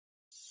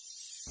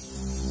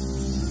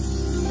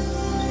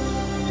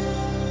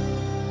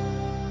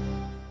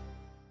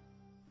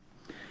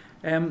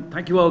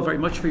Thank you all very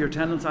much for your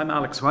attendance. I'm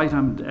Alex White.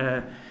 I'm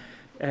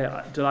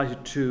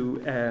delighted to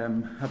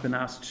have been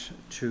asked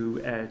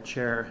to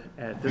chair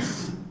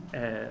this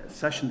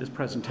session, this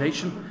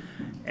presentation,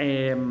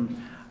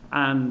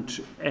 and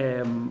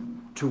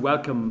to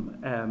welcome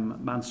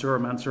Mansoor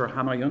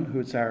Hamayun, who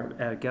is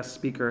our guest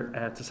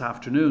speaker this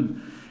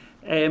afternoon.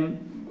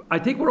 I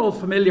think we're all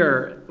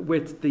familiar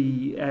with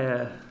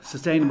the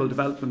Sustainable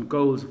Development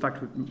Goals. In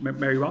fact,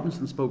 Mary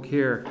Robinson spoke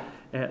here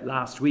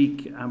last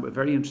week, and a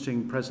very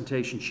interesting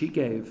presentation she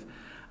gave.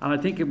 And I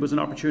think it was an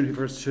opportunity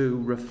for us to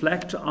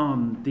reflect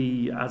on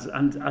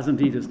as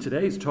indeed is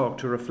today's talk,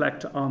 to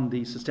reflect on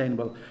the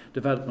Sustainable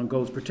Development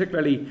Goals,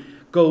 particularly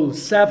Goal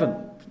 7,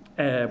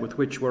 with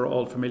which we're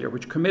all familiar,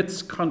 which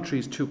commits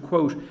countries to,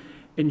 quote,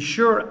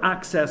 ensure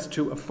access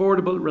to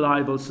affordable,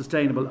 reliable,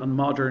 sustainable and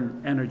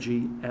modern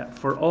energy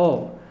for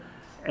all,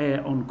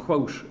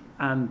 unquote.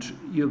 And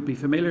you'll be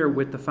familiar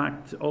with the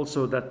fact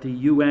also that the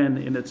UN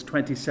in its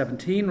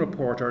 2017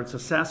 report, or its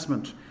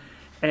assessment,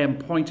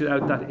 pointed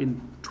out that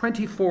in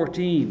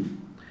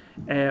 2014,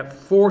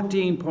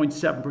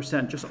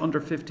 14.7%, just under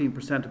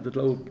 15% of the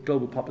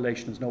global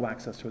population has no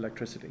access to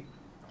electricity.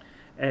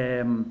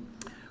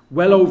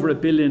 Well over 1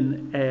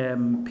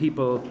 billion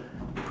people,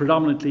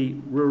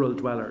 predominantly rural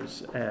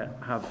dwellers,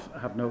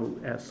 have no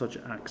such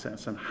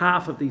access, and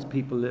half of these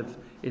people live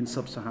in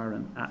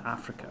sub-Saharan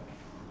Africa.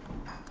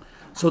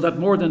 So that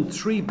more than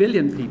 3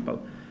 billion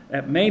people,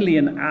 mainly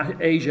in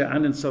Asia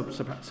and in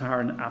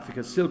sub-Saharan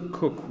Africa, still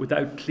cook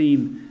without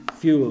clean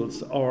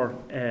fuels or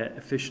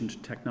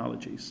efficient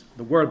technologies.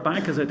 The World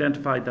Bank has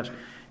identified that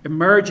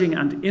emerging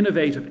and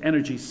innovative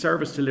energy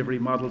service delivery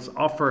models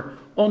offer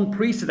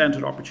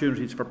unprecedented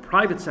opportunities for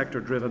private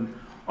sector-driven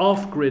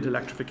off-grid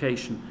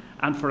electrification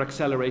and for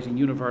accelerating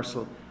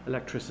universal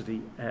electricity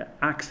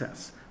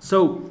access.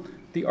 So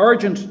the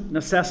urgent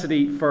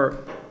necessity for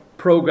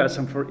progress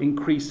and for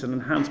increased and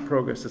enhanced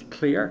progress is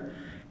clear.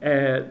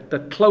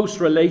 The close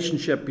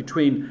relationship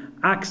between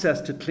access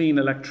to clean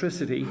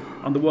electricity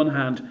on the one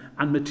hand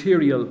and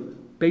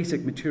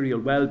basic material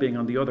well-being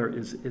on the other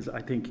is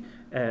I think,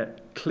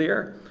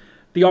 clear.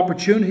 The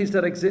opportunities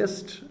that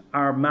exist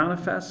are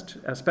manifest,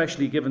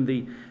 especially given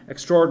the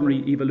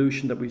extraordinary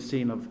evolution that we've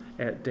seen of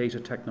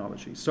data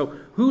technology. So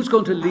who's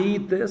going to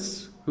lead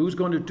this? Who's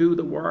going to do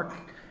the work?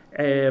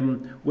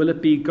 Will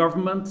it be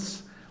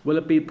governments? Will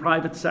it be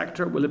private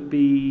sector? Will it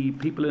be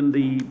people in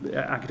the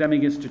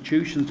academic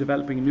institutions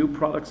developing new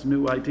products,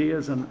 new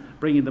ideas and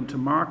bringing them to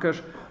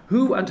market?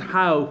 Who and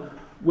how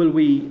will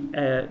we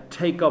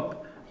take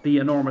up the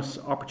enormous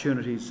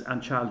opportunities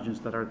and challenges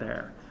that are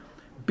there?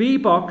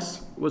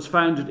 BBOXX was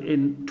founded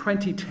in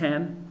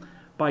 2010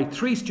 by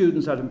 3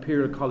 students at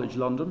Imperial College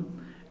London.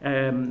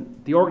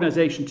 The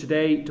organisation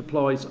today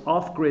deploys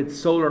off-grid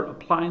solar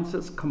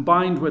appliances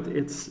combined with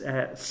its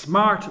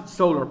smart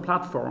solar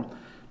platform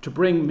to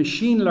bring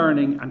machine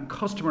learning and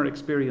customer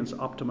experience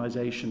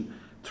optimization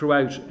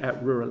throughout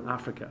rural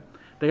Africa.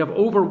 They have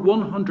over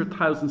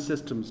 100,000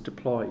 systems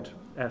deployed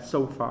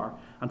so far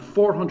and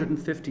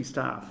 450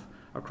 staff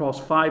across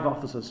 5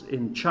 offices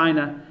in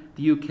China,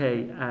 the UK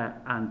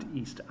and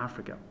East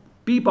Africa.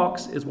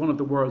 BBOXX is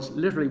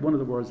literally one of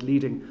the world's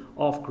leading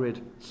off-grid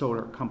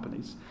solar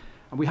companies.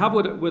 And we have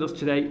with us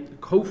today the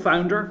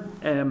co-founder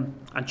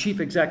and chief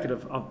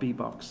executive of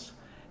BBOXX.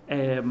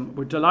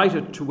 We're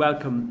delighted to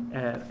welcome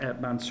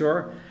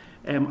Mansoor.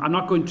 I'm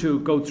not going to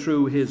go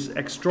through his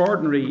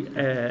extraordinary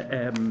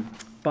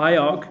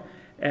biog,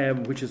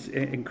 which is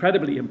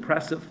incredibly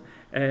impressive.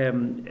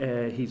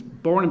 He's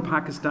born in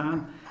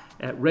Pakistan,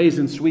 raised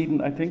in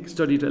Sweden, I think,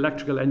 studied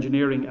electrical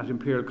engineering at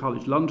Imperial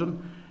College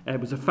London,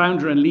 was a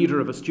founder and leader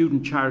of a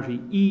student charity,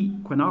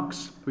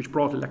 Equinox, which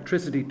brought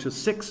electricity to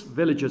 6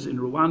 villages in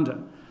Rwanda.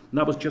 And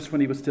that was just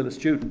when he was still a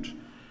student.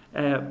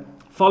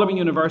 Following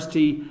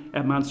university,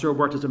 Mansoor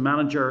worked as a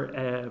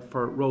manager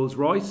for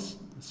Rolls-Royce,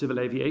 the civil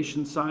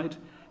aviation side,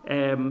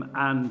 and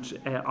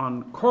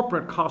on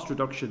corporate cost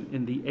reduction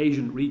in the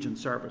Asian region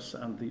service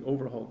and the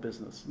overhaul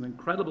business. An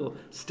incredible,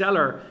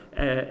 stellar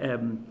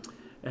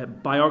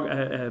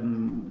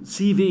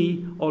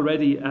CV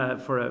already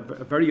for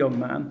a very young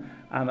man,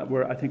 and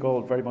we're, I think,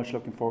 all very much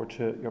looking forward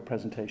to your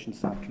presentation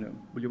this afternoon.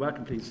 Will you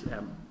welcome, please,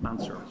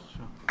 Mansoor?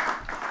 Sure.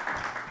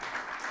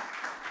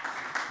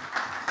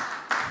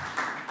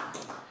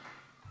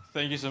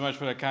 Thank you so much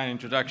for the kind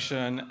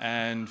introduction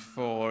and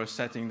for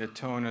setting the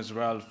tone as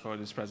well for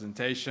this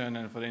presentation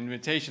and for the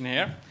invitation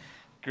here.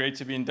 Great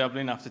to be in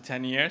Dublin after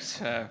 10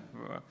 years.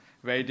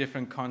 Very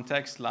different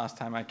context. Last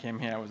time I came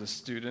here I was a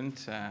student,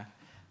 so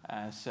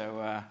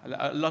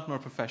a lot more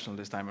professional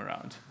this time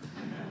around.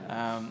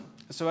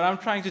 So what I'm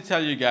trying to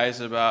tell you guys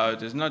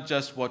about is not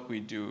just what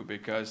we do,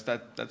 because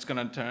that's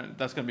going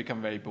to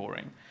become very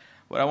boring.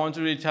 What I want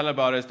to really tell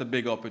about is the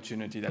big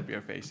opportunity that we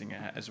are facing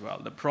as well,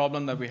 the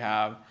problem that we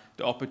have,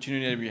 the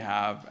opportunity that we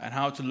have, and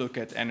how to look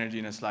at energy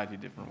in a slightly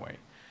different way.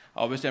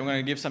 Obviously, I'm going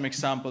to give some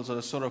examples of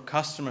the sort of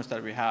customers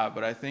that we have,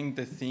 but I think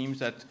the themes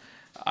that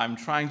I'm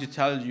trying to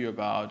tell you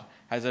about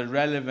has a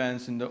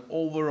relevance in the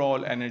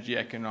overall energy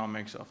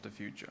economics of the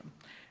future.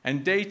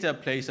 And data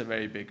plays a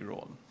very big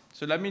role.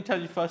 So let me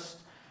tell you first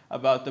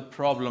about the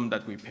problem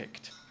that we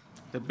picked.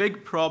 The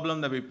big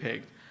problem that we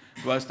picked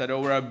was that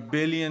over 1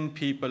 billion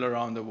people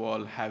around the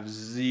world have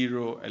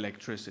zero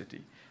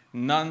electricity,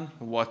 none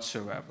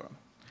whatsoever.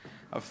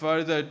 A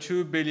further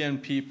 2 billion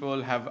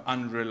people have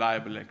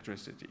unreliable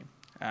electricity.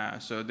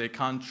 So they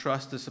can't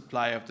trust the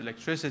supply of the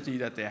electricity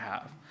that they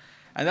have.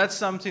 And that's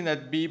something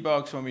that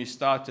BBOXX, when we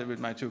started with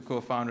my two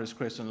co-founders,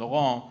 Chris and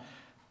Laurent,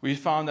 we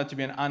found that to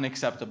be an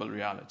unacceptable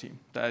reality.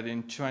 That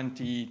in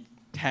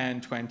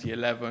 2010,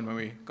 2011, when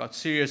we got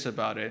serious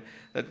about it,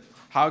 that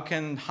how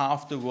can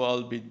half the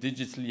world be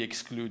digitally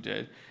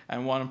excluded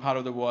and one part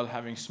of the world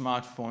having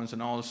smartphones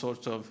and all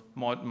sorts of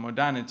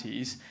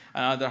modernities,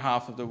 and other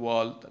half of the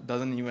world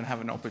doesn't even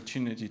have an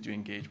opportunity to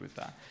engage with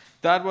that.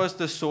 That was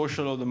the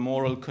social or the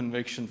moral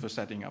conviction for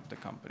setting up the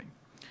company,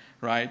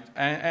 right?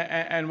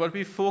 And what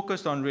we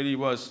focused on really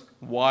was,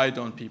 why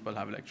don't people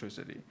have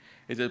electricity?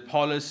 Is it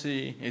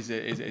policy? Is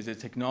it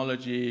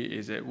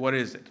technology? What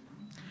is it?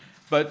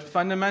 But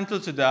fundamental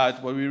to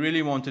that, what we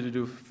really wanted to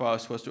do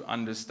first was to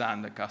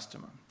understand the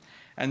customer.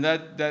 And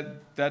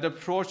that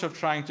approach of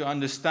trying to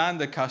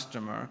understand the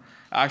customer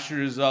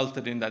actually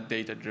resulted in that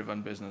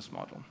data-driven business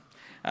model.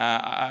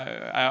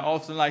 I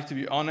often like to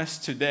be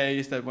honest today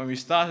is that when we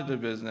started the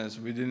business,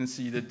 we didn't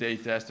see the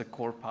data as the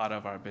core part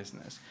of our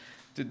business.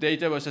 The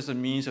data was just a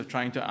means of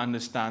trying to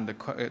understand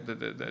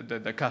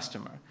the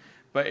customer.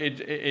 But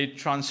it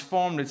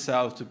transformed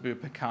itself to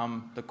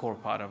become the core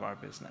part of our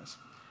business.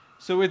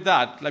 So with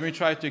that, let me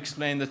try to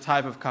explain the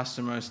type of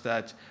customers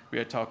that we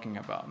are talking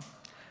about.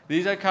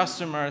 These are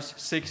customers,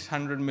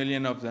 600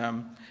 million of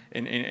them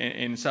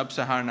in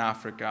sub-Saharan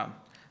Africa,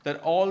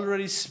 that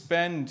already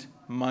spend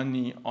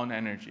money on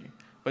energy,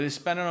 but they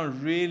spend it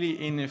on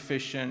really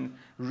inefficient,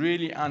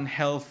 really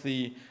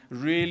unhealthy,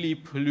 really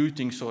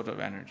polluting sort of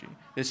energy.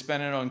 They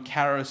spend it on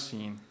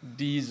kerosene,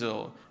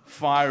 diesel,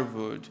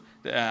 firewood,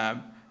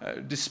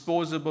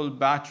 disposable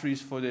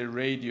batteries for their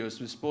radios,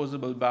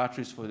 disposable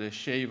batteries for their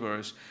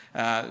shavers.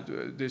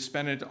 They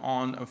spend it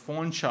on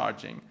phone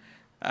charging.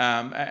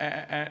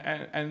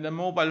 And the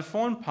mobile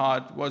phone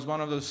part was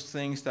one of those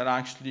things that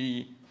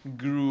actually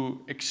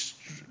grew in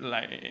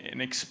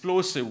an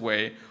explosive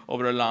way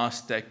over the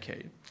last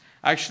decade.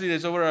 Actually,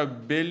 there's over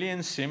 1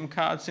 billion SIM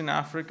cards in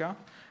Africa,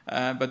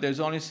 but there's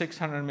only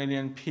 600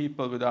 million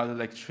people without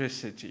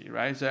electricity,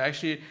 right? So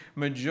actually,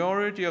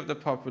 majority of the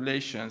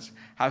populations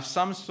have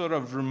some sort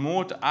of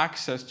remote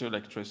access to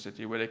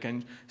electricity where they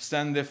can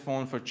send their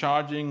phone for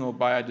charging or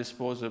buy a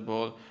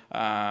disposable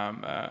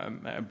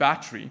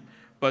battery.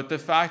 But the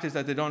fact is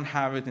that they don't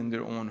have it in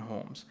their own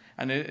homes.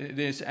 And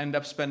they end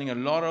up spending a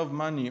lot of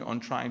money on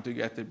trying to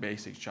get the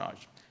basic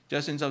charge.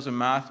 Just in terms of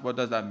math, what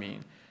does that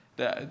mean?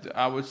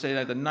 I would say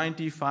that the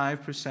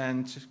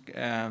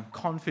 95%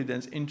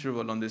 confidence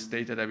interval on this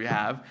data that we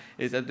have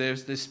is that they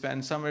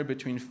spend somewhere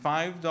between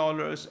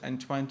 $5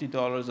 and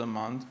 $20 a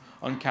month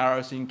on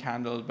kerosene,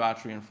 candle,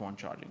 battery, and phone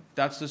charging.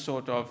 That's the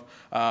sort of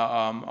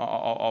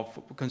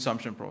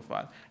consumption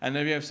profile. And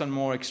then we have some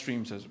more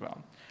extremes as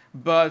well.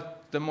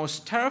 But the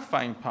most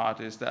terrifying part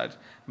is that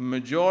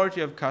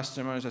majority of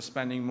customers are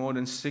spending more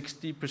than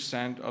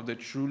 60% of their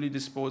truly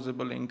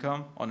disposable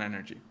income on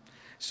energy.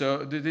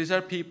 So these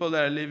are people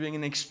that are living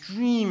in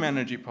extreme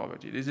energy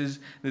poverty. This is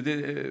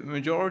the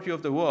majority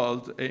of the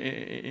world,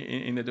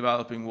 in the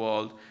developing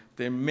world,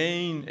 their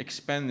main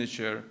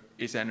expenditure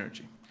is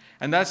energy.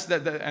 And that's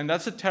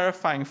a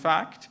terrifying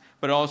fact,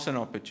 but also an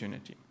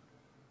opportunity.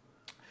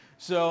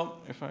 So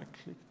if I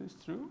click this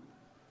through,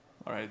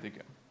 all right, there you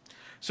go.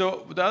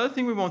 So the other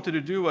thing we wanted to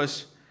do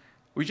was,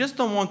 we just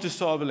don't want to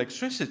solve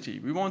electricity.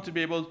 We want to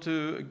be able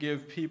to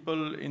give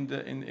people in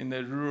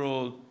the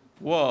rural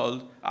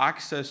world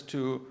access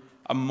to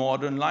a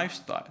modern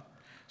lifestyle.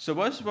 So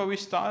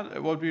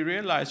what we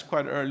realized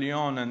quite early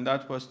on, and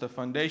that was the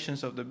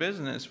foundations of the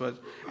business, was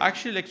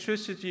actually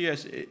electricity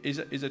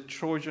is a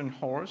Trojan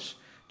horse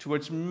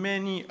towards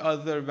many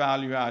other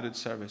value-added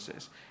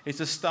services. It's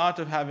the start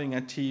of having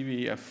a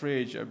TV, a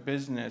fridge, a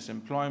business,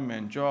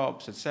 employment,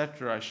 jobs,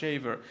 etc., a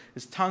shaver.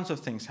 There's tons of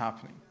things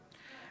happening.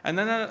 And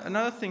then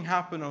another thing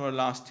happened over the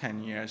last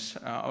 10 years,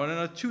 or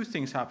another two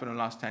things happened in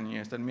the last 10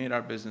 years that made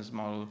our business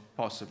model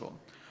possible.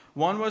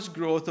 One was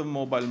growth of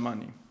mobile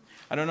money.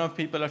 I don't know if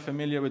people are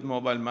familiar with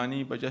mobile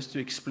money, but just to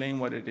explain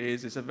what it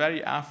is, it's a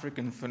very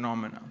African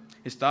phenomenon.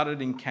 It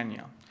started in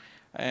Kenya.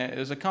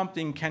 There's a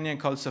company in Kenya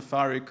called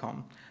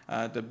Safaricom,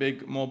 the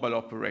big mobile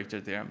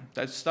operator there,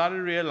 that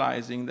started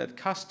realizing that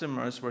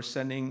customers were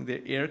sending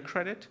their air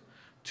credit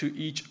to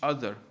each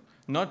other,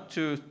 not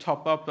to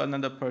top up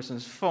another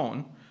person's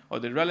phone or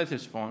their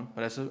relative's phone,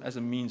 but as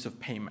a means of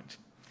payment.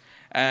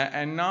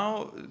 And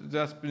now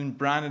that's been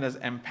branded as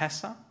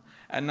M-Pesa,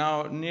 and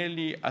now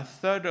nearly a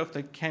third of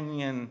the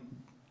Kenyan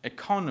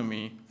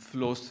economy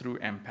flows through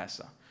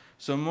M-Pesa.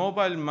 So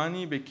mobile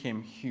money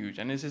became huge,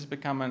 and this has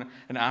become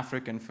an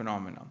African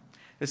phenomenon.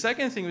 The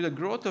second thing, with the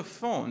growth of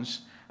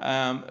phones,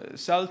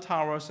 cell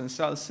towers and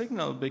cell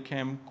signal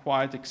became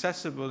quite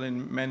accessible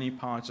in many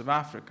parts of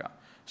Africa.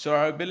 So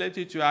our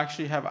ability to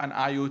actually have an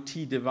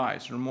IoT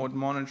device, remote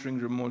monitoring,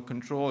 remote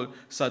control,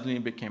 suddenly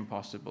became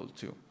possible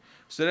too.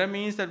 So that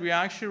means that we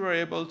actually were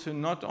able to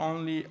not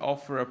only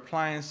offer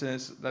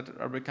appliances that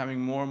are becoming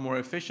more and more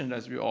efficient,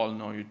 as we all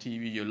know, your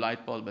TV, your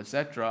light bulb,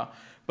 etc.,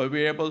 but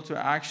we're able to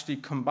actually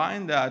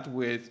combine that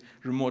with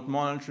remote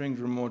monitoring,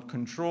 remote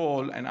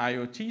control, and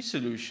IoT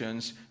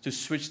solutions to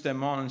switch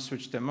them on and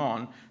switch them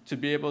on, to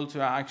be able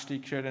to actually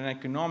create an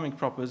economic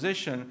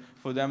proposition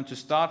for them to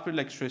start with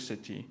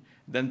electricity,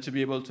 then to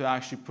be able to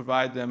actually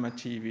provide them a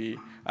TV,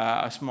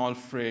 a small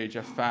fridge,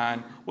 a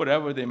fan,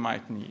 whatever they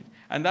might need.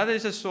 And that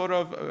is a sort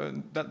of,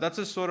 that's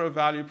a sort of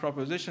value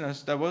proposition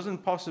that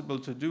wasn't possible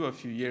to do a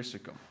few years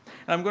ago.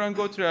 And I'm going to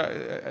go through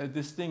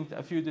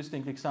a few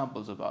distinct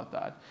examples about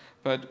that.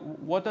 But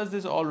what does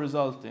this all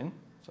result in?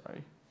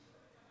 Sorry.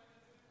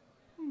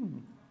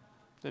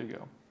 There we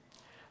go.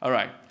 All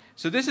right.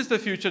 So this is the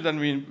future that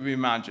we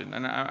imagine.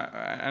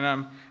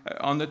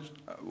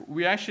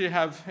 We actually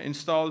have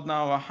installed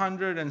now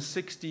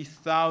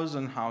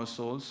 160,000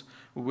 households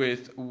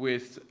with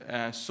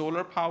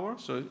solar power,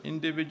 so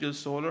individual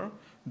solar,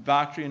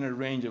 battery, and a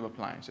range of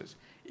appliances.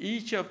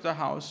 Each of the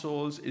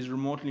households is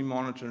remotely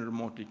monitored and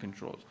remotely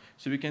controlled.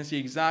 So we can see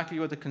exactly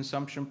what the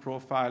consumption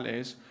profile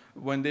is.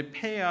 When they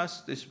pay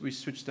us, we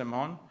switch them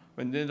on.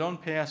 When they don't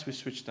pay us, we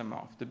switch them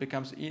off. There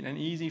becomes an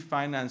easy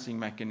financing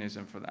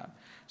mechanism for that.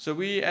 So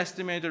we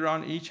estimate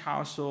around each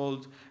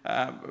household,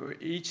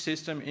 each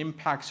system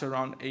impacts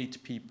around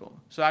 8 people.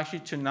 So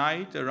actually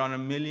tonight, around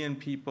 1 million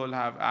people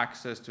have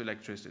access to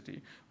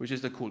electricity, which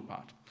is the cool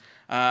part.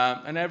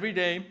 And every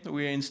day,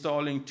 we're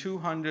installing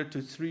 200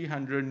 to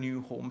 300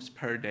 new homes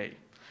per day.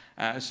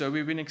 So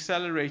we've been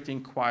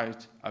accelerating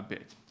quite a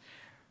bit.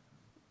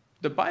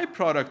 The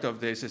byproduct of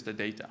this is the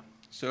data.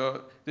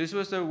 So this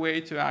was a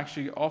way to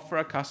actually offer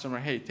a customer,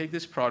 hey, take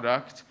this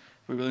product,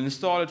 we will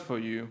install it for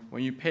you.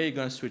 When you pay, you're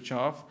going to switch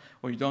off.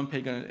 When you don't pay,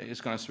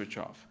 it's going to switch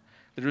off.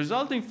 The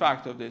resulting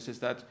fact of this is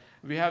that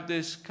we have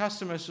these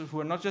customers who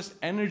are not just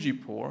energy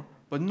poor,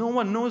 but no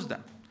one knows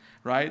them,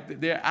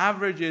 right? Their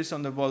averages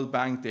on the World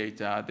Bank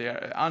data,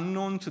 they're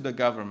unknown to the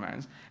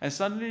government. And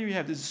suddenly we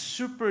have this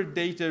super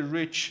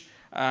data-rich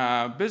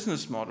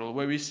business model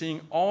where we're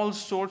seeing all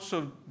sorts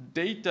of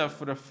data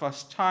for the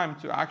first time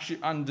to actually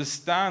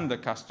understand the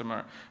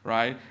customer,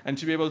 right? And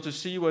to be able to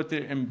see what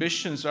their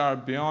ambitions are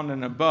beyond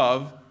and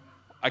above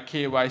a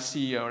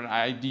KYC or an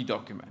ID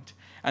document.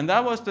 And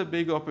that was the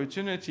big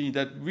opportunity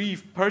that we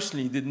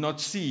personally did not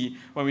see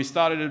when we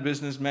started a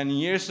business many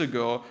years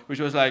ago,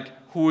 which was like,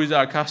 who is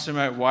our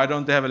customer? Why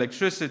don't they have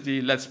electricity?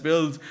 Let's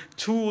build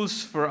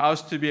tools for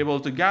us to be able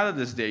to gather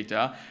this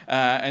data,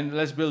 and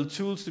let's build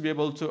tools to be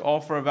able to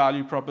offer a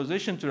value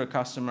proposition to the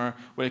customer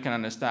where they can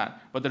understand.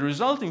 But the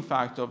resulting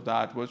fact of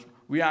that was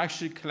we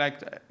actually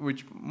collect,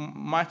 which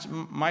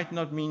might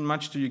not mean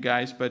much to you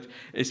guys, but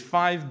it's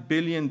 5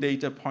 billion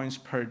data points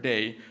per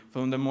day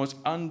from the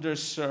most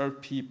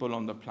underserved people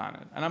on the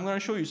planet. And I'm going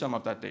to show you some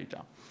of that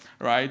data,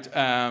 right?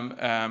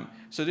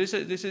 So this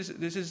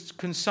is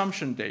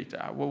consumption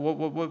data.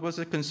 What's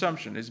the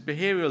consumption? It's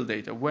behavioral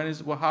data.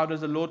 How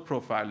does the load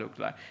profile look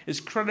like? It's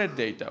credit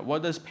data.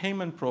 What does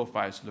payment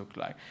profiles look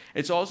like?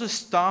 It's also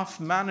staff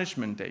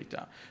management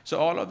data. So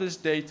all of this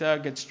data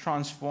gets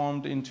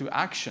transformed into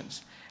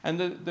actions. And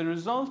the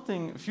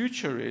resulting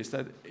future is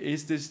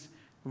this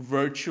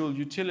virtual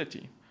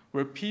utility,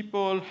 where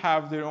people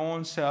have their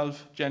own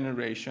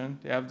self-generation,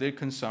 they have their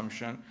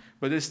consumption,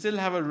 but they still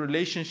have a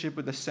relationship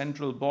with the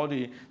central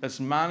body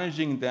that's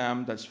managing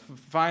them, that's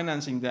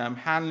financing them,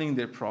 handling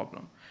their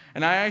problem.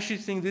 And I actually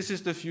think this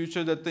is the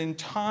future that the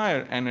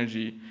entire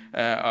energy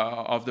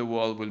of the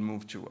world will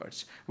move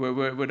towards,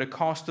 where the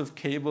cost of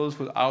cables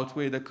will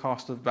outweigh the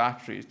cost of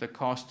batteries, the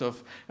cost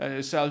of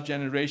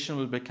self-generation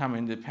will become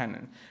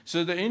independent.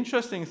 So the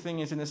interesting thing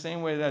is, in the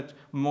same way that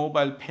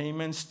mobile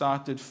payments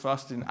started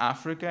first in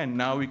Africa and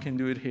now we can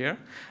do it here,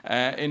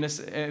 that's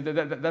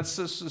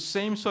the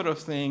same sort of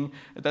thing,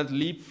 that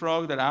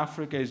leapfrog that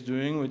Africa is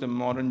doing with the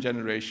modern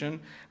generation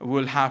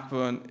will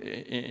happen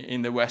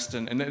in the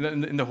Western,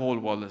 in the whole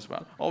world as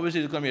well.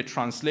 Obviously, there's going to be a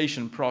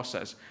translation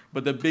process,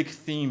 but the big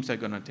themes are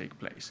going to take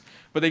place.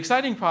 But the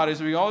exciting part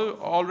is we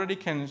already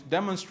can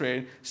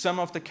demonstrate some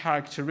of the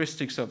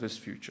characteristics of this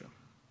future.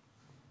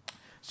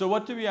 So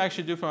what do we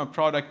actually do from a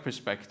product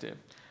perspective?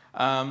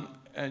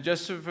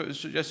 Just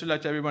to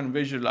let everyone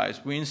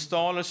visualize, we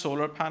install a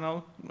solar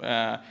panel,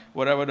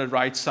 whatever the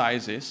right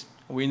size is.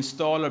 We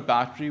install a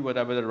battery,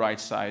 whatever the right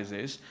size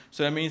is.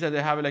 So that means that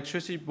they have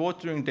electricity both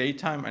during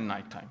daytime and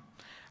nighttime.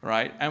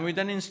 Right? And we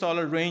then install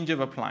a range of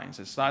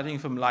appliances, starting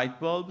from light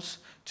bulbs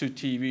to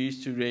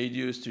TVs to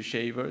radios to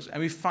shavers, and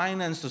we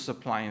finance those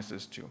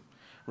appliances too.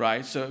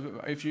 Right?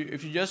 So if you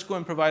just go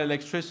and provide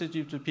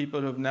electricity to people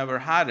who have never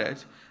had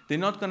it, they're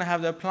not going to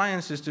have the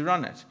appliances to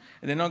run it.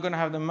 And they're not going to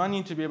have the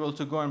money to be able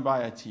to go and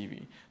buy a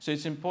TV. So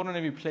it's important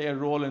that we play a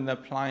role in the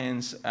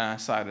appliance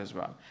side as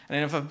well.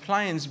 And if an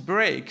appliance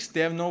breaks, they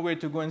have nowhere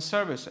to go and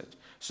service it.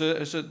 So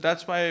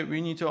that's why we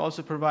need to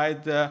also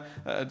provide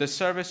the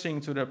servicing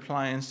to the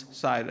appliance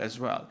side as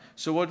well.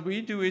 So what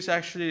we do is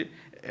actually,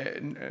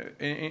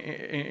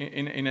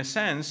 in a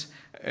sense,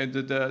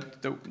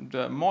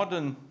 the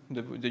modern,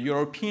 the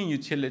European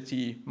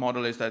utility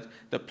model is that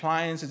the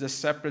appliance is a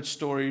separate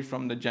story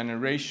from the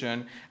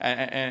generation,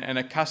 and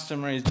a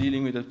customer is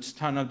dealing with a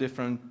ton of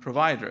different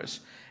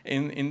providers.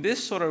 In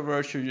this sort of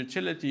virtual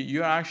utility,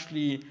 you're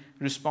actually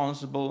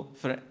responsible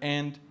for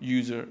end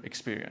user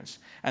experience.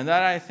 And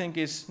that, I think,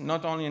 is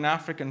not only an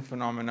African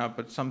phenomenon,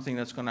 but something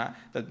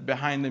that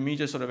behind the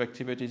media sort of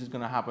activities is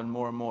going to happen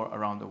more and more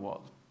around the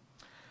world.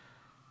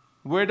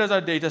 Where does our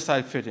data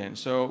side fit in?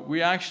 So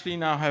we actually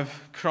now have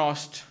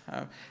crossed,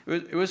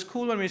 it was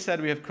cool when we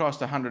said we have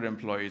crossed 100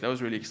 employees. That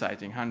was really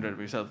exciting, 100,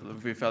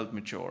 we felt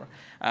mature.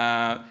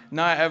 Now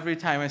every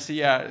time I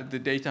see the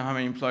data, how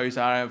many employees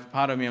are,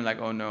 part of me, I'm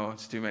like, oh no,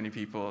 it's too many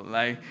people,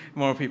 like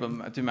more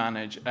people to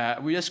manage.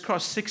 We just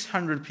crossed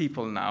 600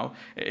 people now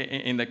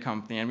in the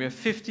company, and we have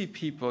 50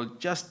 people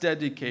just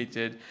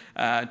dedicated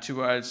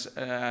towards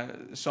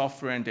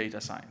software and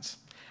data science,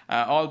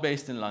 all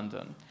based in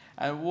London.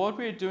 And what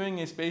we're doing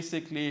is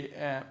basically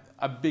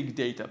a big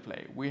data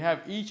play. We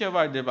have each of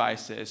our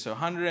devices, so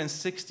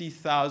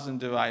 160,000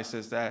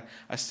 devices that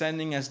are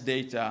sending us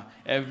data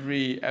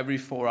every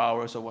 4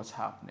 hours of what's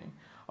happening.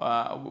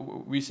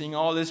 We're seeing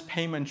all these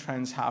payment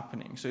trends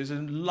happening. So it's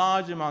a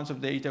large amounts of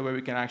data where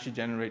we can actually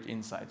generate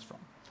insights from.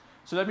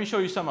 So let me show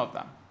you some of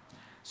them.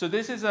 So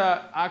this is an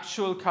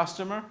actual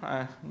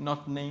customer,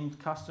 not named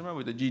customer.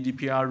 With the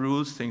GDPR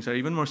rules, things are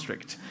even more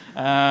strict.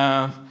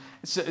 On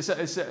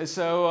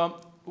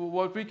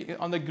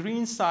the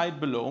green side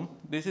below,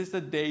 this is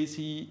the days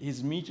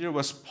his meter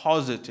was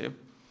positive,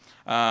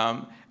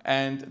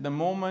 and the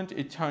moment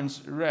it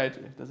turns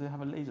red, does it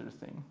have a laser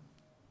thing?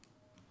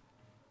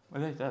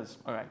 Well, it does.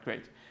 All right,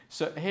 great.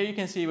 So here you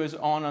can see it was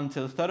on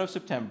until 3rd of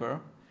September.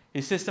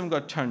 His system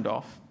got turned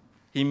off.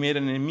 He made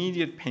an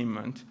immediate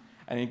payment,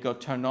 and it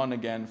got turned on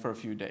again for a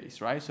few days,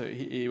 right? So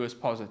he was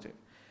positive.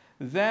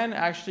 Then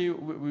actually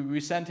we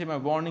sent him a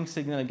warning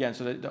signal again.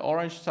 So the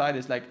orange side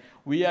is like,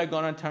 we are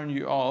going to turn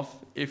you off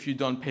if you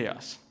don't pay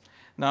us.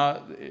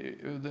 Now,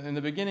 in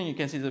the beginning, you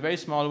can see it's a very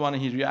small one,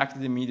 and he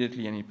reacted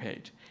immediately and he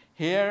paid.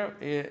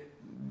 Here,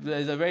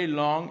 there's a very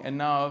long, and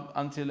now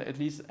until at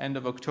least end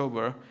of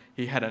October,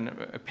 he had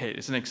a paid.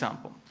 It's an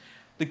example.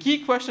 The key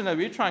question that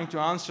we're trying to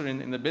answer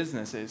in the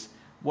business is,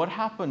 what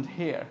happened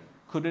here?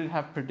 Could it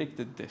have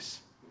predicted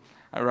this?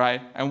 All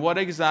right, and what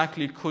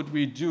exactly could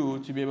we do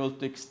to be able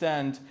to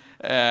extend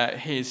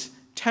his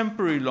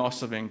temporary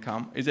loss of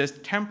income? Is there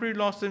temporary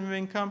loss of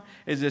income?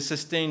 Is there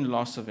sustained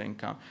loss of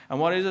income? And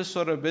what is the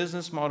sort of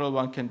business model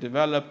one can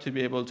develop to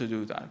be able to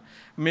do that?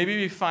 Maybe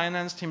we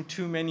financed him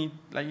too many,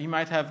 like he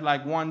might have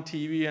like one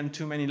TV and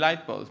too many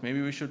light bulbs.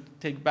 Maybe we should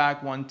take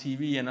back one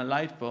TV and a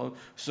light bulb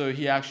so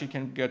he actually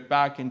can get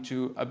back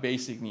into a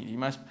basic need.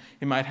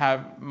 He might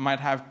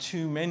have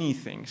too many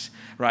things,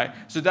 right?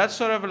 So that's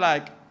sort of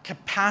like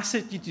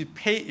capacity to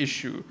pay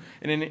issue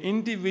in an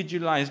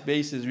individualized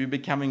basis we're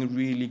becoming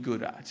really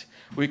good at.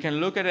 We can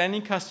look at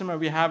any customer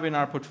we have in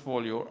our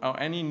portfolio or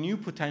any new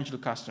potential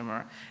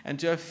customer, and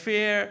to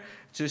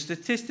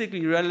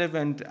statistically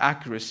relevant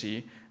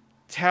accuracy,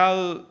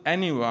 tell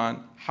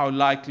anyone how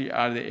likely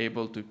are they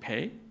able to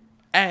pay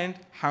and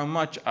how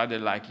much are they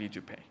likely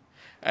to pay.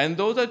 And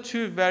those are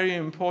two very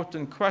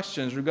important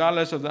questions,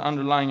 regardless of the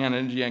underlying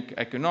energy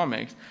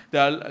economics,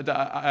 that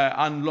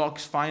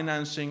unlocks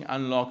financing,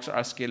 unlocks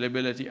our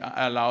scalability,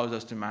 allows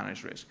us to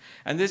manage risk.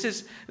 And this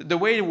is, the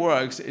way it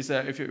works is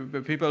that if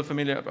people are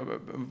familiar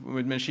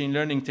with machine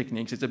learning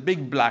techniques, it's a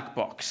big black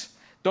box.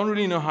 Don't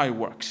really know how it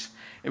works.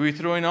 And we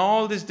throw in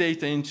all this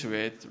data into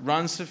it,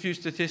 runs a few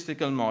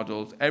statistical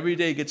models, every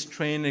day it gets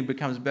trained, it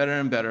becomes better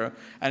and better,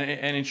 and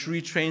it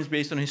retrains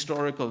based on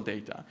historical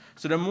data.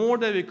 So the more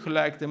that we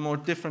collect, the more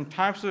different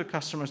types of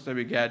customers that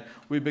we get,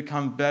 we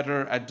become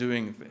better at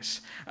doing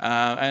this.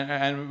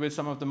 And with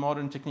some of the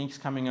modern techniques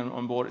coming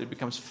on board, it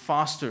becomes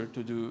faster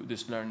to do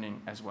this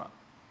learning as well.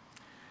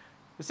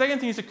 The second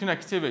thing is the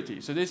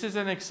connectivity. So this is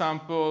an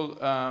example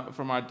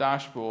from our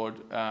dashboard.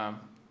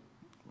 Right,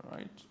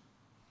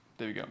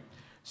 there we go.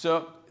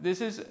 So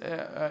this is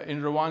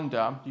in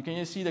Rwanda. You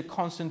can see the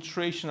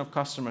concentration of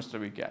customers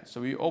that we get. So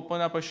we open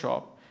up a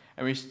shop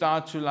and we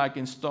start to like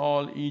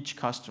install each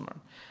customer.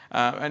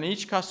 And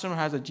each customer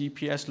has a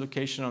GPS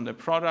location on their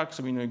product,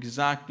 so we know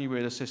exactly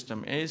where the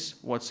system is,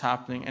 what's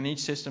happening, and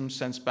each system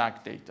sends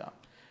back data.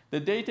 The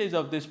data is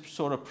of this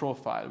sort of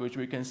profile, which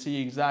we can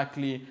see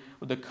exactly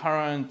the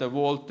current, the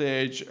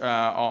voltage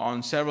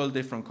on several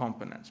different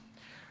components.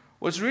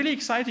 What's really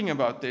exciting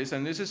about this,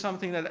 and this is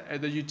something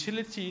that the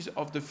utilities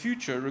of the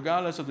future,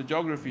 regardless of the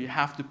geography,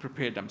 have to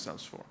prepare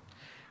themselves for,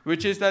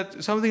 which is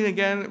that something,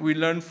 again, we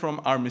learn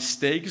from our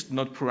mistakes,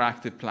 not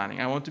proactive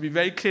planning. I want to be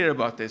very clear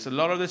about this. A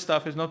lot of this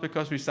stuff is not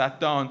because we sat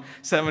down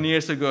 7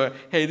 years ago,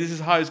 hey, this is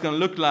how it's going to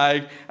look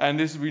like, and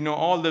we know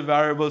all the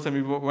variables, and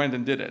we went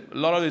and did it. A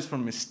lot of this is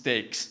from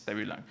mistakes that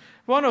we learned.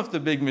 One of the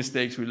big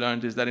mistakes we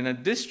learned is that in a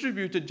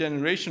distributed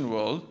generation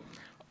world,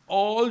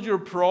 all your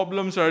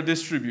problems are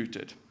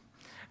distributed.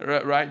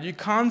 Right? You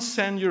can't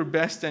send your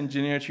best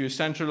engineer to your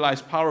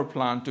centralized power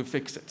plant to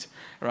fix it,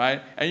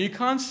 right? And you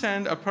can't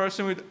send a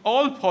person with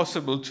all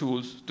possible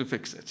tools to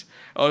fix it,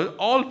 or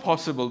all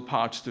possible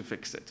parts to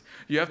fix it.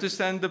 You have to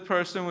send the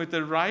person with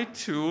the right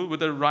tool,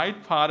 with the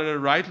right part at the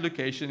right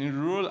location in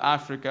rural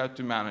Africa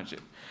to manage it.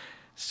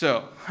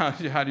 So how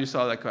do you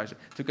solve that question?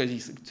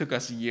 It took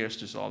us years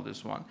to solve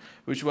this one,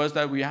 which was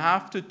that we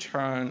have to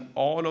turn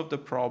all of the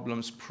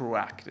problems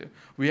proactive.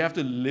 We have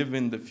to live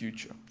in the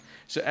future.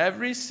 So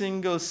every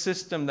single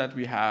system that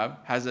we have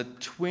has a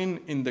twin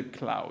in the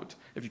cloud,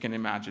 if you can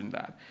imagine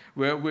that,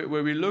 where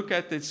we look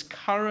at its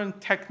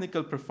current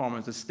technical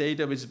performance, the state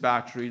of its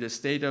battery, the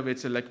state of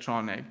its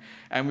electronic,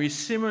 and we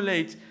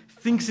simulate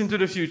things into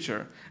the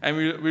future. And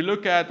we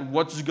look at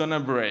what's going to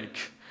break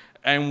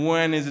and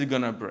when is it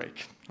going to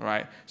break.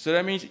 Right? So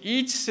that means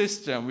each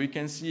system, we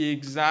can see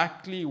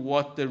exactly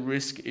what the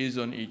risk is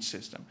on each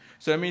system.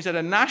 So that means at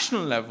a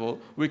national level,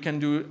 we can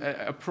do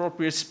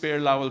appropriate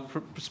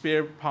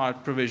spare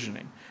part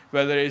provisioning,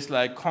 whether it's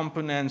like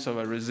components of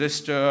a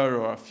resistor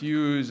or a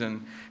fuse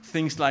and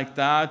things like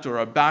that, or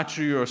a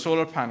battery or a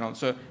solar panel.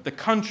 So the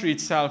country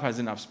itself has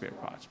enough spare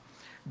parts.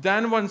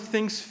 Then when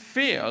things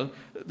fail,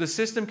 the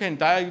system can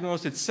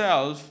diagnose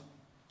itself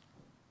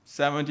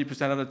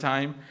 70% of the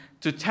time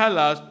to tell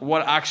us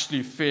what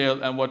actually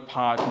failed and what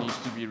part needs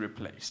to be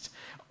replaced.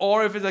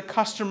 Or if it's a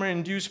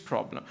customer-induced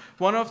problem.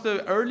 One of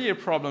the earlier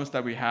problems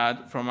that we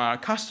had from our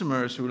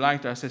customers who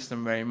liked our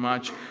system very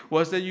much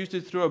was they used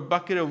to throw a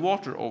bucket of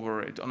water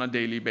over it on a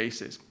daily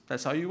basis.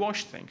 That's how you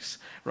wash things,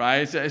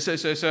 right?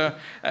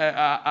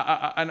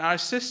 And our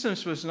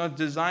systems was not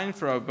designed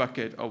for a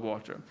bucket of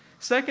water.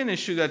 Second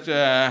issue that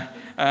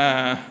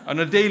on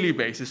a daily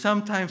basis,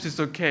 sometimes it's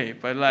okay,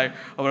 but like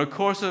over a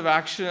course of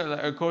action,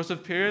 a course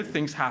of period,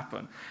 things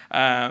happen.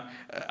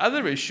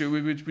 Other issue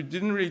which we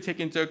didn't really take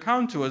into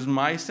account was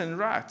mice and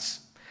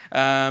rats.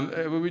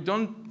 We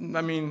don't,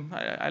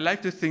 I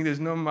like to think there's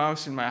no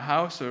mouse in my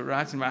house or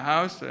rats in my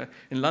house.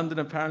 In London,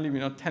 apparently, we're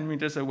not 10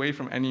 meters away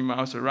from any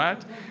mouse or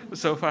rat.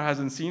 So far,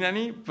 hasn't seen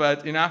any.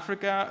 But in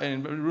Africa,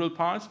 in rural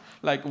parts,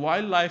 like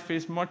wildlife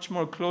is much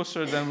more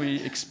closer than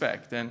we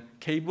expect. And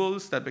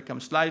cables that become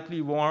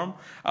slightly warm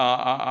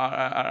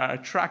are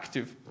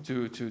attractive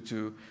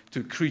to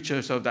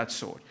creatures of that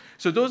sort.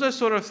 So those are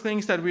sort of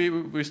things that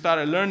we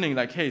started learning,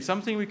 like, hey,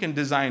 something we can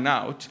design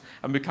out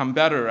and become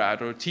better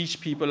at, or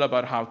teach people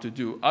about how to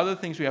do. Other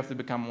things we have to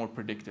become more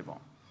predictive on.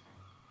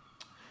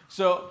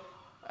 So,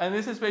 and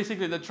this is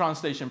basically the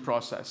translation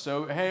process.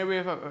 So here we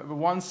have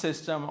one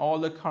system, all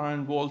the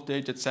current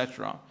voltage,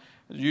 etc.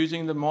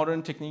 Using the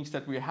modern techniques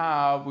that we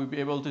have, we'll be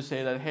able to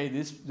say that, hey,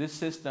 this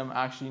system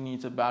actually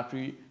needs a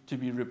battery to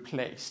be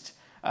replaced.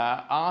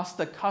 Ask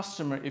the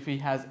customer if he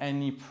has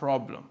any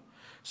problem.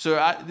 So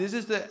this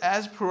is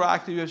as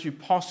proactive as you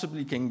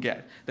possibly can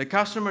get. The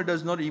customer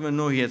does not even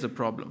know he has a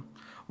problem.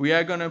 We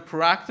are going to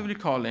proactively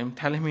call him,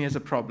 tell him he has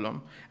a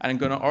problem, and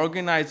going to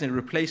organize a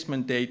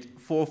replacement date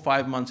 4 or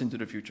 5 months into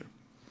the future.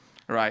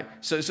 Right.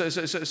 So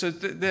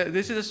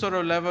this is a sort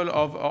of level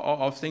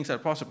of things that are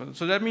possible.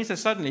 So that means that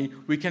suddenly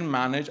we can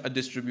manage a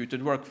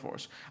distributed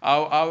workforce.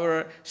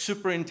 Our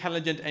super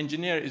intelligent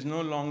engineer is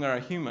no longer a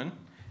human.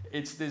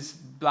 It's this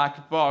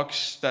black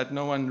box that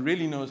no one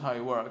really knows how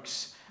it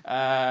works,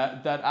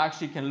 that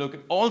actually can look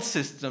at all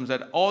systems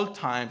at all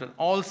times, an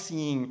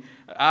all-seeing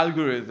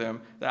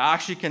algorithm that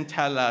actually can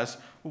tell us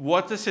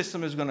what the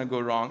system is going to go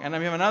wrong. And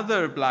then we have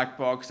another black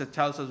box that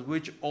tells us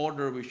which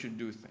order we should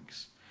do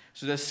things.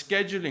 So the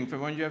scheduling, for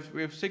when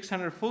we have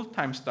 600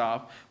 full-time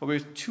staff, but we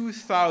have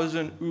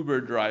 2,000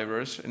 Uber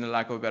drivers, in the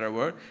lack of a better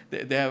word.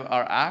 They have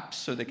our apps,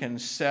 so they can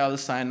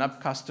sign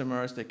up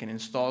customers, they can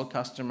install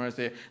customers,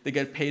 they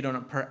get paid on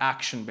a per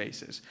action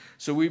basis.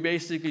 So we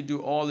basically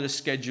do all the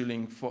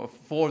scheduling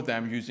for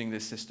them using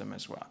this system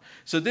as well.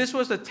 So this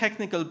was the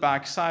technical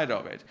backside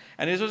of it.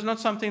 And this was not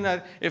something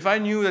that, if I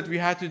knew that we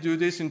had to do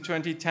this in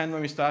 2010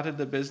 when we started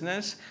the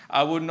business,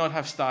 I would not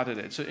have started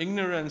it. So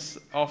ignorance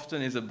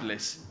often is a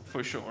bliss,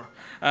 for sure.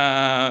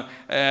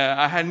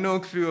 I had no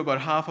clue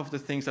about half of the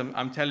things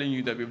I'm telling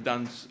you that we've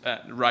done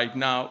right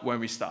now when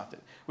we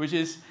started, which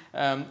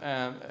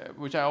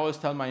I always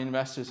tell my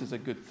investors is a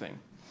good thing.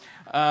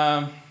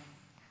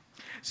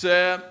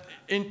 So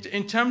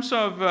in terms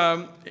of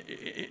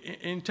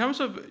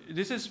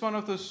this is one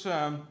of those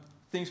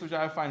things which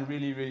I find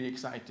really, really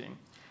exciting.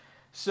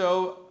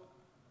 So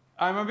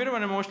I'm a bit of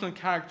an emotional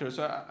character,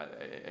 so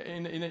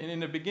in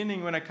the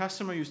beginning, when a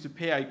customer used to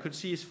pay, I could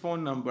see his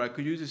phone number, I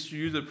could use his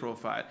user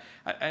profile.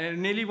 I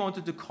nearly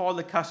wanted to call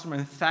the customer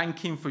and thank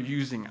him for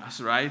using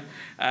us, right?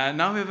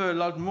 Now we have a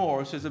lot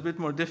more, so it's a bit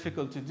more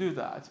difficult to do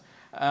that.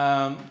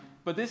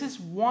 But this is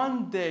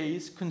one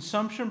day's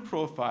consumption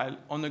profile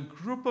on a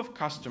group of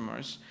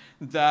customers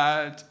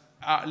that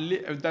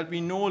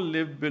we know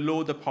live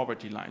below the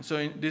poverty line.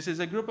 So this is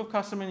a group of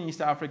customers in East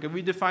Africa.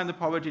 We define the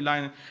poverty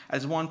line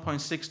as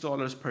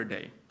 $1.6 per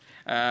day.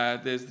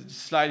 There's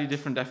slightly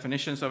different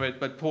definitions of it,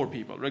 but poor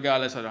people,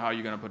 regardless of how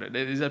you're going to put it.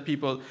 These are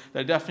people that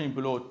are definitely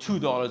below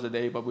 $2 a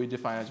day, but we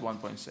define as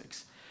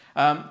 1.6.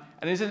 And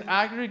it's an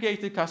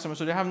aggregated customer,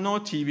 so they have no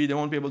TV. They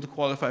won't be able to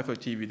qualify for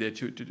TV.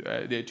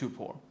 They're too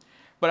poor.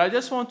 But I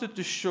just wanted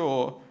to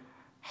show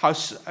how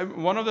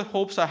one of the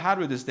hopes I had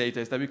with this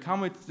data is that we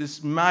come with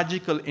this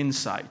magical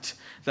insight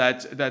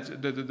that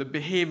the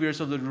behaviors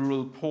of the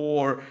rural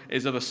poor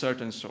is of a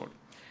certain sort.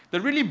 The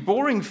really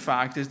boring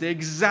fact is they're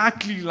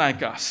exactly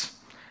like us.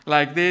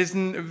 Like there's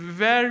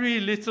very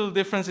little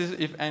differences,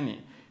 if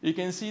any. You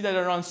can see that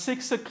around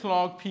 6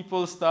 o'clock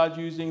people start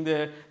using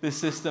the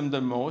system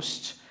the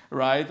most,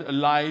 right?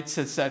 Lights,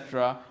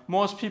 etc.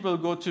 Most people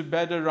go to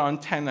bed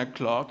around 10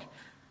 o'clock.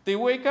 They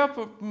wake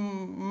up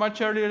much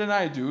earlier than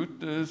I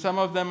do. Some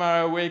of them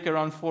are awake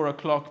around 4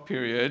 o'clock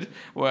period,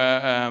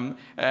 where,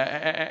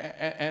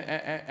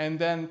 and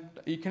then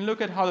you can look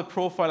at how the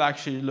profile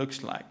actually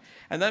looks like.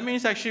 And that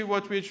means actually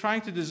what we're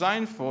trying to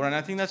design for, and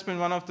I think that's been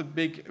one of the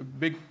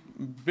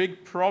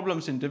big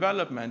problems in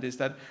development, is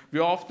that we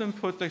often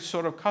put the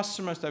sort of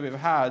customers that we've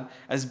had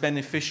as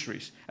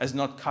beneficiaries, as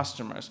not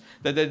customers,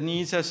 that their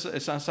needs are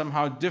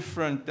somehow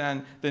different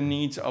than the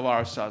needs of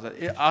ourselves,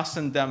 us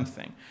and them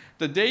thing.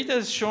 The data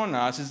has shown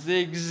us is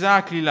they're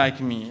exactly like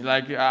me.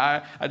 Like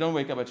I don't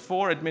wake up at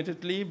 4,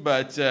 admittedly,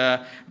 but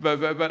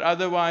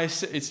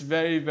otherwise it's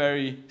very,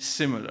 very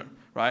similar.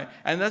 Right?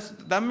 And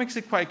that makes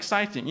it quite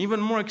exciting, even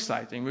more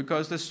exciting,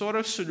 because the sort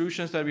of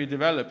solutions that we're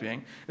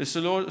developing, the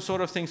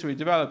sort of things we're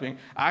developing,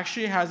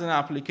 actually has an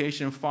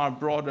application far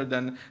broader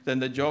than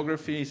the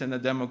geographies and the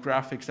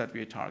demographics that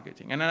we're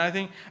targeting. And I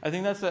think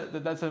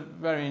that's a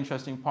very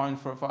interesting point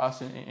for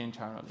us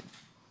internally.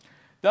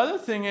 The other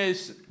thing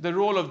is the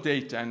role of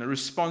data and the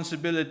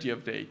responsibility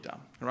of data.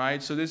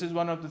 Right? So this is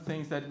one of the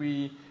things that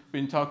we've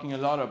been talking a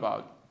lot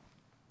about.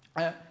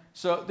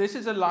 So this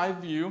is a live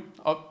view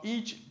of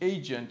each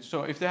agent.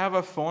 So if they have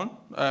a phone,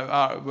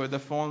 with a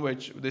phone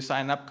which they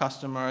sign up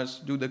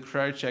customers, do the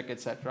credit check,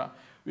 etc.,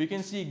 we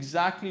can see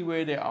exactly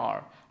where they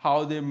are,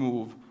 how they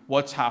move,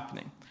 what's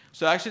happening.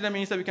 So actually that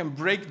means that we can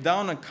break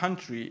down a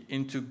country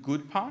into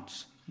good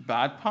parts,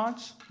 bad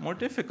parts, more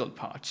difficult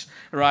parts,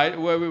 right?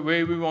 Where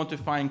we want to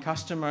find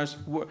customers,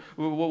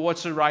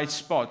 what's the right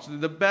spot.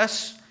 The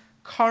best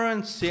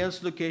current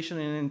sales location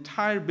in an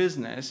entire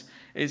business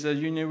is a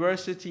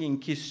university in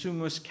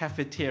Kisumu's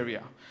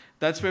cafeteria.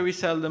 That's where we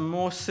sell the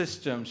most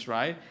systems,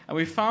 right? And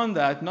we found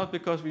that not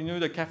because we knew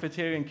the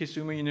cafeteria in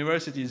Kisumu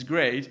University is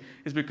great,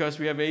 it's because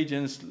we have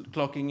agents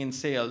clocking in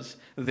sales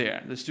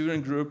there. The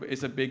student group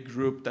is a big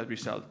group that we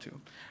sell to,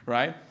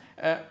 right?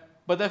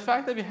 But the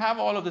fact that we have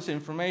all of this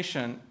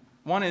information,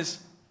 one is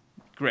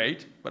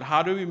great, but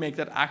how do we make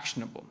that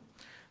actionable?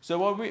 So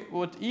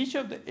what each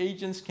of the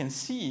agents can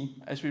see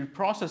as we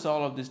process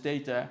all of this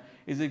data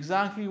is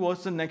exactly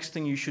what's the next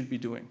thing you should be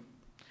doing.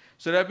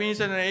 So that means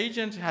that an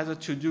agent has a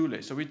to-do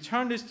list. So we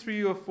turn this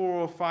 3 or 4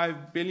 or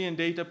 5 billion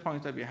data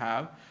points that we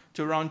have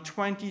to around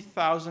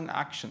 20,000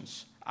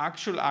 actions,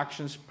 actual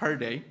actions per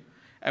day,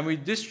 and we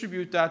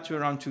distribute that to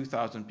around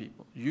 2,000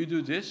 people. You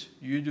do this,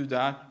 you do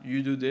that,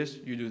 you do this,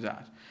 you do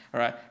that. All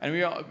right? And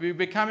we're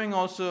becoming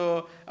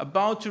also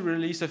about to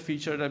release a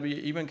feature that we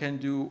even can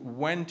do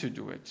when to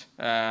do it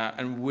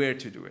and where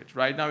to do it.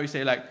 Right now we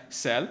say like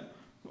sell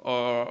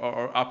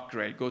or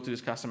upgrade, go to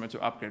this customer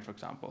to upgrade, for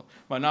example.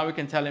 But now we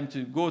can tell him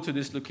to go to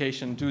this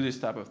location, do this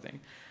type of thing.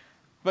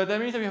 But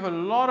that means that we have a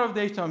lot of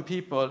data on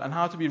people and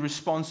how to be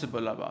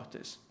responsible about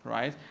this,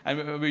 right?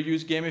 And we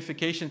use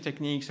gamification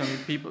techniques, and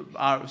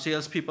our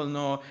salespeople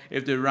know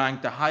if they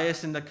rank the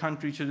highest in the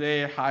country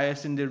today,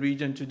 highest in the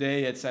region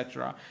today,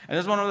 etc. And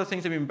that's one of the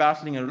things that we've been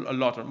battling a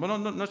lot on. Well,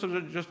 not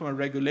just from a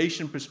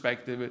regulation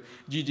perspective, with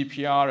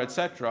GDPR,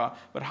 etc.,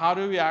 but how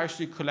do we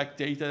actually collect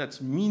data that's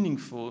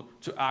meaningful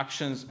to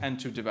actions and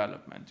to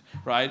development,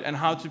 right? And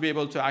how to be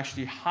able to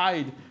actually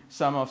hide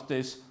some of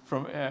this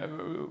from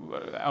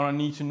on a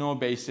need-to-know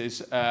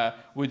basis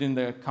within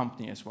the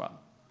company as well.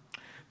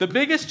 The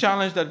biggest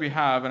challenge that we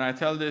have, and I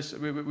tell this,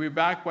 we're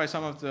backed by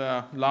some of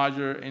the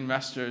larger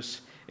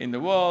investors in the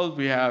world.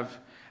 We have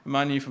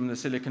money from the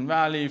Silicon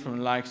Valley, from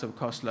the likes of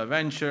Khosla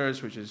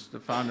Ventures, which is the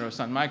founder of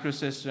Sun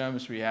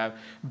Microsystems. We have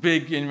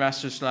big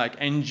investors like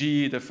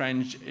ENGIE, the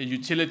French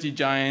utility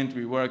giant.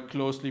 We work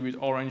closely with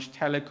Orange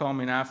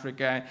Telecom in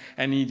Africa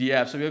and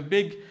EDF. So we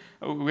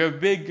have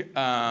big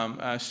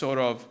sort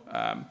of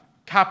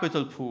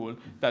capital pool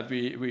that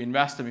we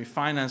invest in. We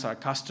finance our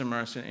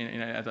customers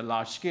at a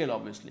large scale,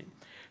 obviously.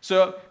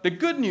 So the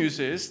good news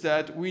is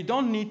that we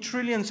don't need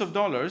trillions of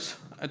dollars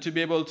to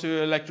be able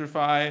to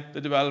electrify the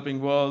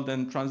developing world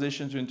and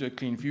transition into a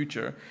clean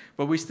future,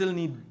 but we still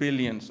need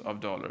billions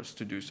of dollars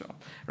to do so,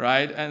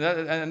 right?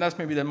 And that's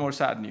maybe the more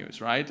sad news,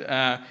 right?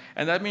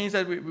 And that means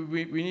that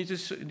we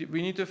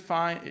need to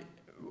find,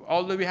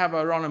 although we have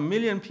around 1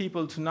 million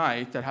people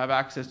tonight that have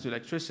access to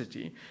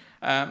electricity,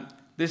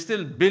 there's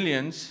still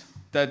billions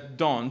that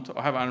don't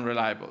or have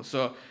unreliable.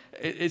 So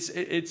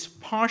it's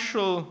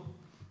partial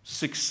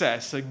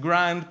success, a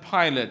grand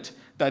pilot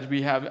that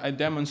we have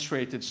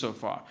demonstrated so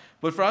far.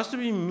 But for us to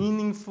be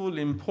meaningful,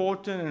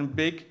 important, and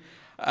big,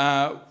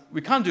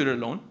 we can't do it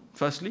alone.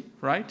 firstly,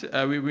 right?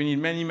 We need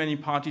many, many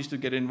parties to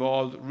get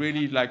involved,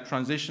 really like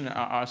transition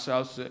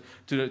ourselves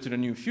to the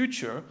new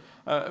future.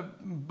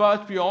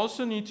 But we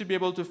also need to be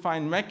able to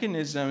find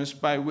mechanisms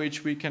by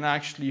which we can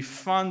actually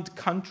fund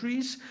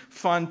countries,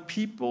 fund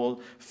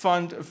people,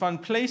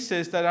 fund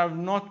places that have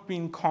not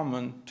been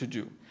common to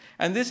do.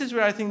 And this is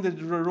where I think that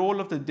the role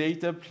of the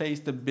data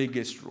plays the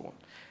biggest role.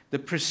 The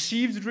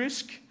perceived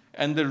risk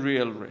and the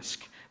real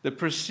risk. The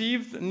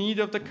perceived need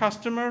of the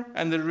customer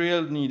and the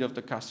real need of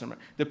the customer.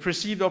 The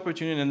perceived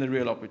opportunity and the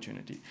real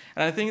opportunity.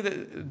 And I think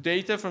that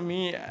data, for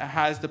me,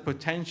 has the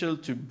potential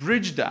to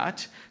bridge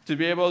that, to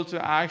be able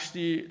to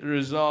actually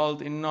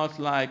result in not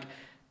like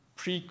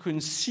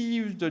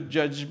preconceived or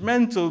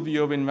judgmental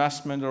view of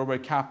investment or where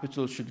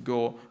capital should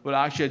go, but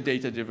actually a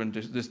data-driven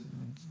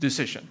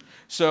decision.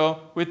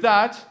 So with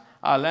that,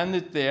 I'll end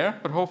it there,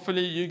 but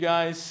hopefully you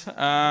guys,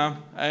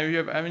 if you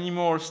have any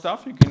more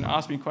stuff, you can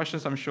ask me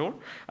questions, I'm sure.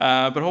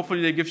 But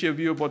hopefully they give you a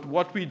view about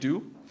what we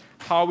do,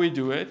 how we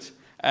do it,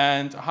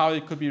 and how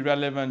it could be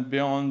relevant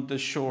beyond the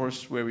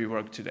shores where we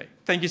work today.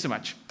 Thank you so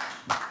much.